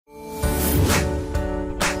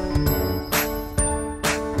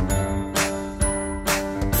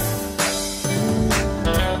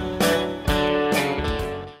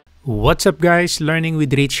What's up guys, Learning with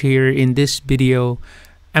Rich here. In this video,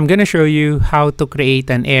 I'm gonna show you how to create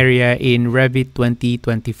an area in Revit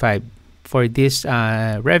 2025. For this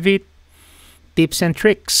Revit tips and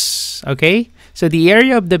tricks, okay? So the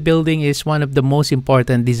area of the building is one of the most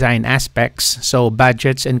important design aspects. So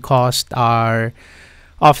budgets and costs are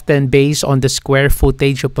often based on the square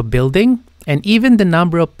footage of a building. And even the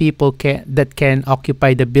number of people that can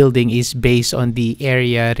occupy the building is based on the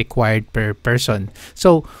area required per person.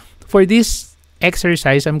 So for this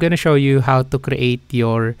exercise, I'm going to show you how to create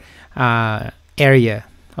your area.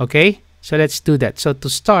 Okay, so let's do that. So to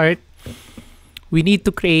start, we need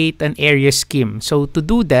to create an area scheme. So to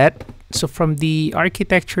do that, so from the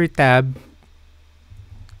architecture tab,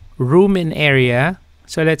 room and area,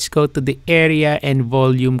 so let's go to the area and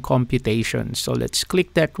volume computation. So let's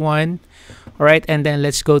click that one. All right, and then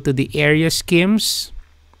let's go to the area schemes.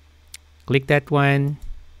 Click that one.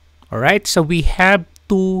 All right, so we have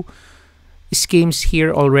two schemes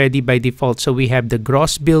here already by default. So we have the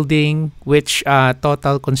gross building, which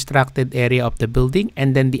total constructed area of the building,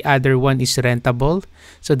 and then the other one is rentable.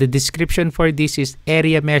 So the description for this is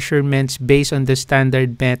area measurements based on the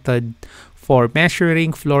standard method for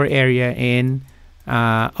measuring floor area in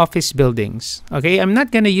office buildings. Okay, I'm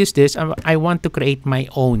not gonna use this. I want to create my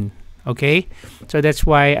own. Okay, so that's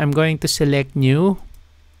why I'm going to select new.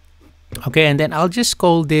 Okay, and then I'll just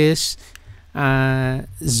call this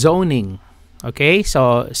zoning. Okay,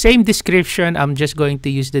 so same description. I'm just going to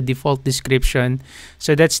use the default description.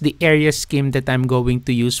 So that's the area scheme that I'm going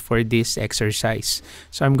to use for this exercise.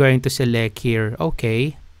 So I'm going to select here.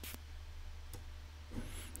 Okay,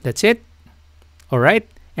 that's it. All right,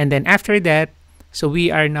 and then after that, so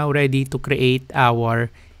we are now ready to create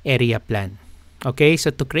our area plan. Okay,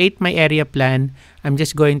 so to create my area plan, I'm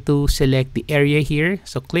just going to select the area here.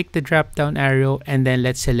 So click the drop down arrow and then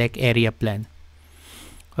let's select area plan.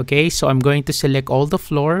 Okay, so I'm going to select all the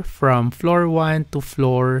floor from floor 1 to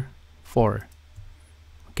floor 4.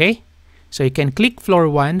 Okay, so you can click floor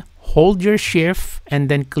 1, hold your shift and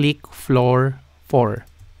then click floor 4.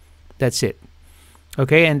 That's it.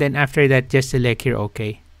 Okay, and then after that, just select here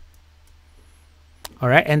okay. All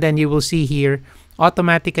right, and then you will see here,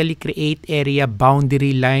 automatically create area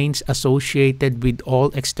boundary lines associated with all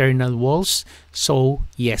external walls. So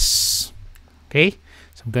yes. Okay,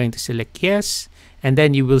 so I'm going to select yes, and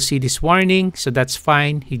then you will see this warning. So that's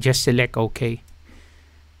fine. You just select okay.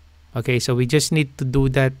 Okay, so we just need to do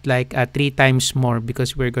that like 3 times more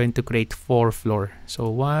because we're going to create 4 floor. So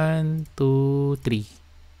 1, 2, 3.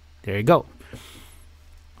 There you go.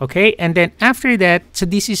 Okay, and then after that, so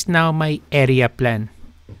this is now my area plan.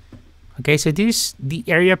 Okay, so this is the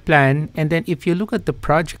area plan, and then if you look at the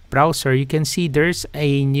project browser, you can see there's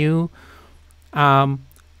a new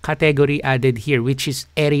category added here, which is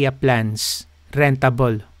area plans,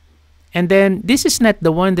 rentable. And then this is not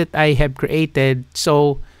the one that I have created,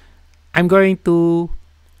 so I'm going to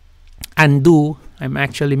undo. I'm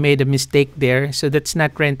actually made a mistake there, so that's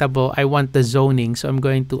not rentable. I want the zoning, so I'm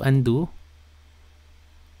going to undo.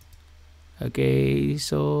 Okay,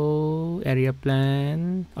 so area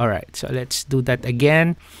plan. All right, so let's do that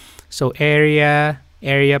again. So area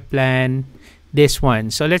plan, this one.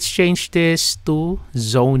 So let's change this to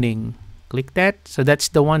zoning. Click that. So that's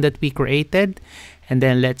the one that we created. And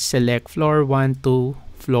then let's select floor 1 to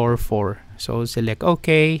floor 4. So select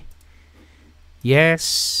okay.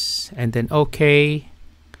 Yes. And then okay.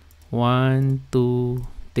 1, 2,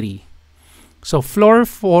 3. So floor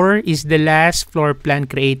 4 is the last floor plan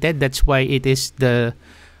created. That's why it is the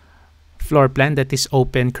floor plan that is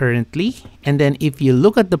open currently. And then if you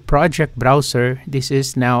look at the project browser, this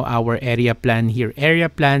is now our area plan here. Area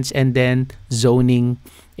plans and then zoning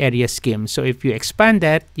area scheme. So if you expand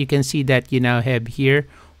that, you can see that you now have here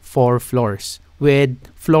 4 floors with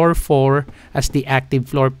floor 4 as the active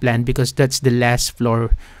floor plan because that's the last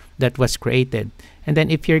floor that was created. And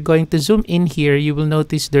then if you're going to zoom in here, you will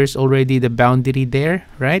notice there's already the boundary there,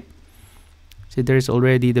 right? So there's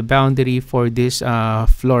already the boundary for this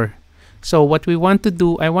floor. So what we want to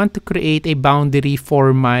do, I want to create a boundary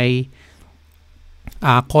for my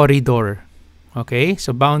corridor. Okay,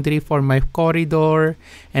 so boundary for my corridor,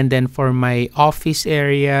 and then for my office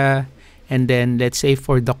area, and then let's say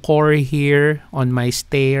for the core here on my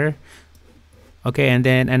stair. Okay, and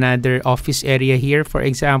then another office area here, for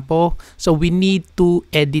example. So we need to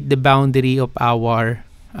edit the boundary of our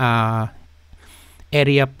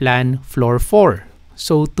area plan floor 4.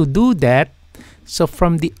 So to do that, so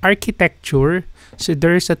from the architecture, so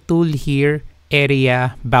there's a tool here,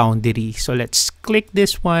 area boundary. So let's click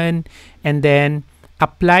this one, and then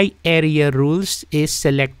apply area rules is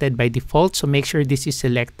selected by default. So make sure this is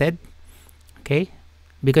selected. Okay,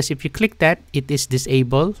 because if you click that, it is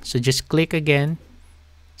disabled. So just click again.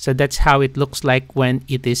 So that's how it looks like when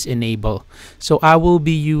it is enabled. So I will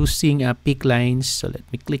be using peak lines. So let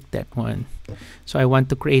me click that one. So I want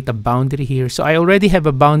to create a boundary here. So I already have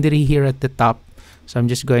a boundary here at the top. So I'm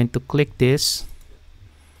just going to click this.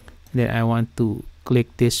 Then I want to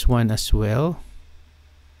click this one as well.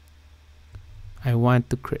 I want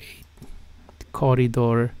to create the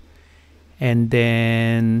corridor, and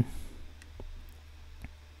then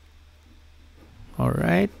all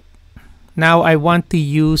right. Now I want to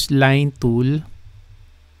use line tool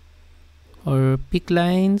or pick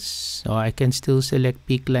lines. So I can still select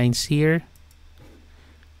pick lines here.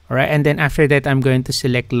 All right, and then after that, I'm going to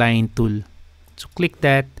select line tool. So click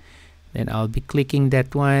that, then I'll be clicking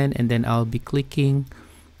that one, and then I'll be clicking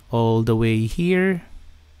all the way here.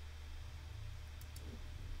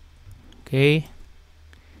 Okay.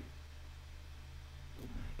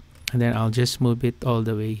 And then I'll just move it all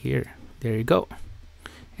the way here. There you go.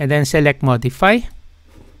 And then select modify.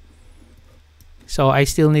 So I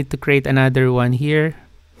still need to create another one here.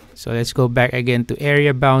 So let's go back again to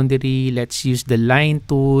area boundary. Let's use the line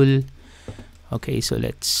tool. Okay, so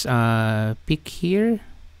let's pick here.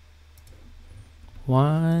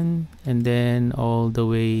 One, and then all the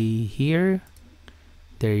way here.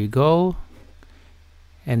 There you go.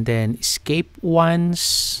 And then escape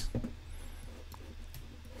once.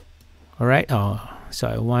 All right. Oh, so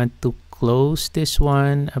I want to close this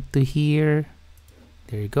one up to here.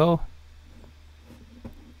 There you go.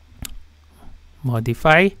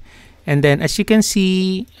 Modify. And then as you can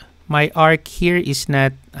see, my arc here is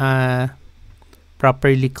not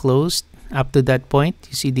properly closed up to that point.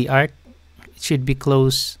 You see the arc? It should be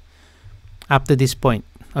closed up to this point.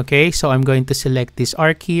 Okay, so I'm going to select this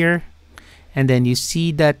arc here. And then you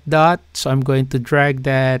see that dot. So I'm going to drag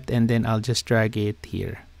that, and then I'll just drag it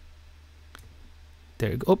here.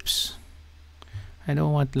 There you go. Oops. I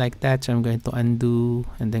don't want like that, so I'm going to undo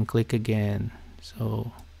and then click again.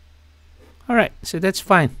 So, all right, so that's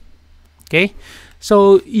fine. Okay,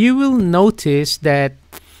 so you will notice that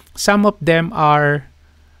some of them are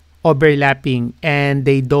overlapping and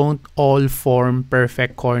they don't all form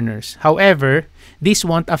perfect corners. However, this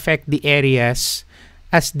won't affect the areas,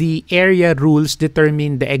 as the area rules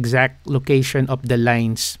determine the exact location of the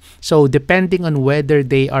lines. So depending on whether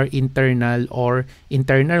they are internal or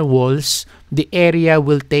internal walls, the area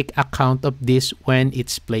will take account of this when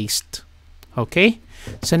it's placed. Okay,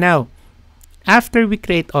 so now after we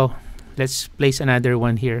create, oh, let's place another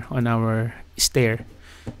one here on our stair.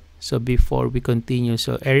 So before we continue,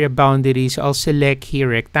 so area boundaries, I'll select here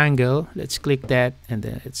rectangle. Let's click that, and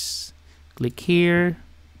then let's click here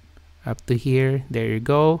up to here. There you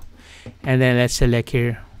go. And then let's select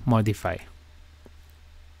here modify.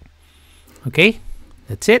 Okay,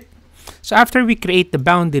 that's it. So after we create the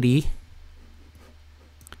boundary,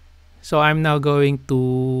 so I'm now going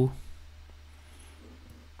to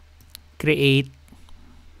create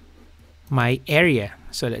my area.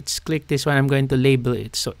 So let's click this one. I'm going to label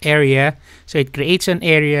it. So area. So it creates an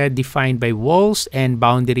area defined by walls and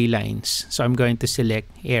boundary lines. So I'm going to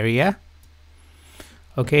select area.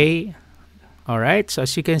 Okay. All right. So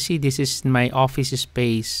as you can see, this is my office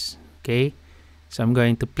space. Okay. So I'm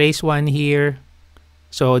going to place one here.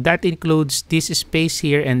 So that includes this space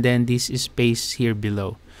here and then this space here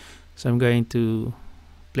below. So I'm going to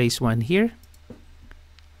place one here.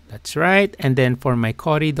 That's right. And then for my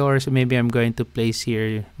corridor, so maybe I'm going to place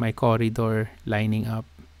here my corridor lining up.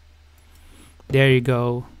 There you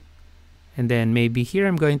go. And then maybe here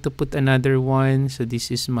I'm going to put another one. So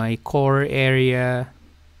this is my core area.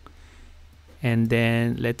 And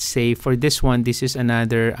then let's say for this one, this is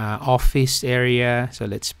another office area. So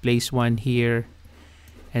let's place one here.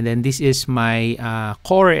 And then this is my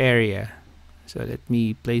core area. So let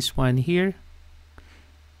me place one here.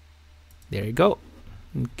 There you go.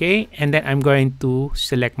 Okay, and then I'm going to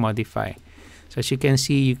select modify. So as you can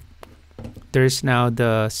see, there's now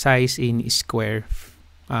the size in square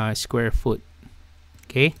foot.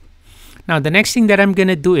 Okay, now the next thing that I'm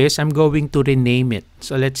gonna do is I'm going to rename it.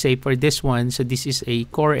 So let's say for this one, so this is a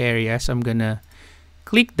core area, so I'm gonna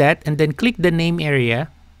click that and then click the name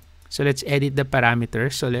area. So let's edit the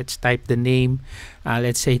parameters. So let's type the name,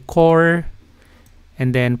 let's say core,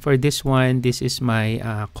 and then for this one, this is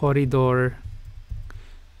my corridor.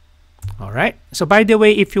 All right. So by the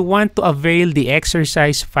way, if you want to avail the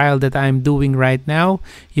exercise file that I'm doing right now,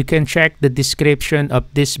 you can check the description of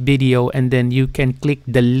this video and then you can click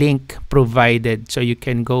the link provided. So you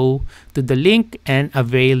can go to the link and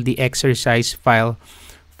avail the exercise file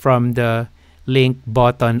from the link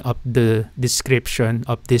button of the description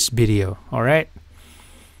of this video. All right.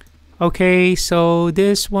 Okay, so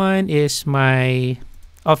this one is my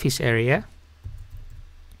office area.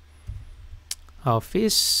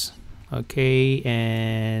 Office. Okay,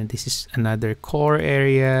 and this is another core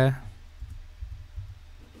area.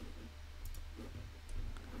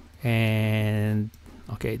 And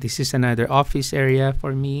okay, this is another office area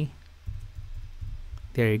for me.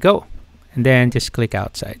 There you go. And then just click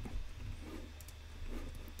outside.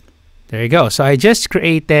 There you go. So I just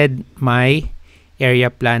created my area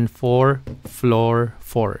plan for floor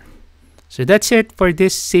 4. So that's it for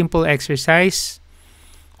this simple exercise.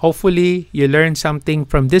 Hopefully you learned something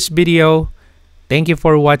from this video. Thank you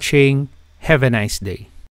for watching. Have a nice day.